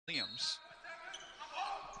Williams.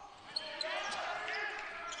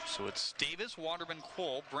 So it's Davis, Waterman,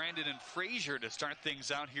 Cole, Brandon, and Frazier to start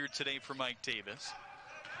things out here today for Mike Davis.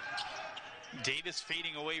 Davis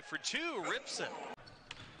fading away for two, rips it.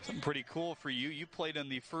 Something pretty cool for you. You played in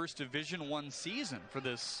the first Division I season for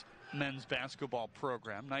this men's basketball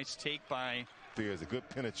program. Nice take by. There's a good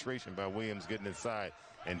penetration by Williams getting inside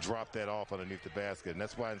and drop that off underneath the basket. And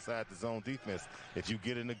that's why inside the zone defense, if you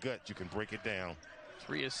get in the gut, you can break it down.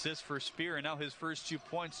 3 assists for Spear, and now his first 2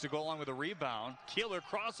 points to go along with a rebound. Killer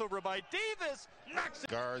crossover by Davis. Knocks it.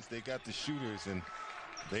 Guards, they got the shooters, and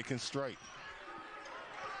they can strike.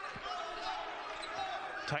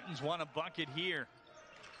 Titans want a bucket here.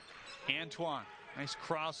 Antoine, nice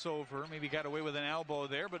crossover. Maybe got away with an elbow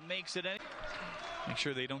there, but makes it. Make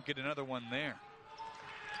sure they don't get another one there.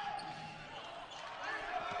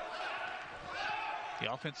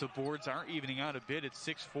 The offensive boards are evening out a bit. It's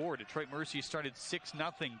 6-4. Detroit Mercy started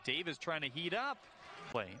 6-0. Davis trying to heat up.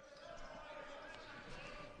 Play.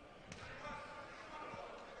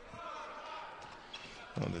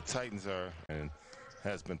 Well, the Titans are, and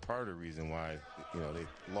has been part of the reason why,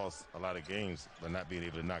 they lost a lot of games by not being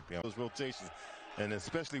able to knock down those rotations, and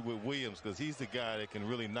especially with Williams, because he's the guy that can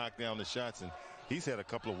really knock down the shots, and he's had a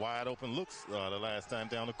couple of wide open looks the last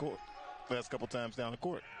couple times down the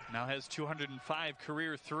court. Now has 205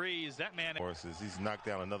 career threes. That man, of course, he's knocked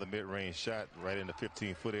down another mid-range shot right in the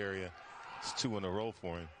 15-foot area. It's 2 in a row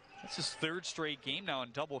for him. That's his 3rd straight game now in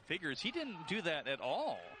double figures. He didn't do that at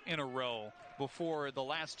all in a row before the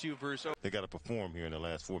last 2 versus. They got to perform here in the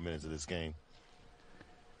last 4 minutes of this game.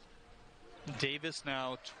 Davis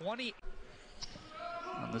now 20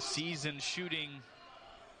 on the season, shooting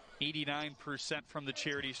 89% from the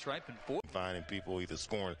charity stripe and 4. Finding people either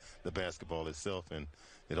scoring the basketball itself, and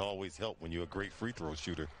it always helps when you're a great free throw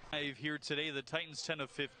shooter. Here today, the Titans 10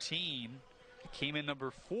 of 15 came in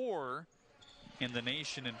number 4 in the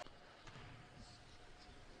nation. And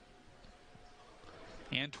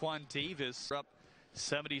Antoine Davis up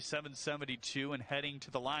 77-72 and heading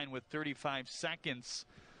to the line with 35 seconds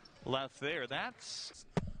left there. That's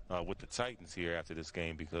with the Titans here after this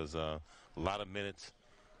game, because a lot of minutes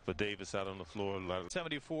for Davis out on the floor.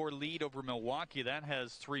 74 lead over Milwaukee. That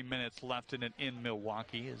has 3 minutes left in it in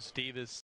Milwaukee as Davis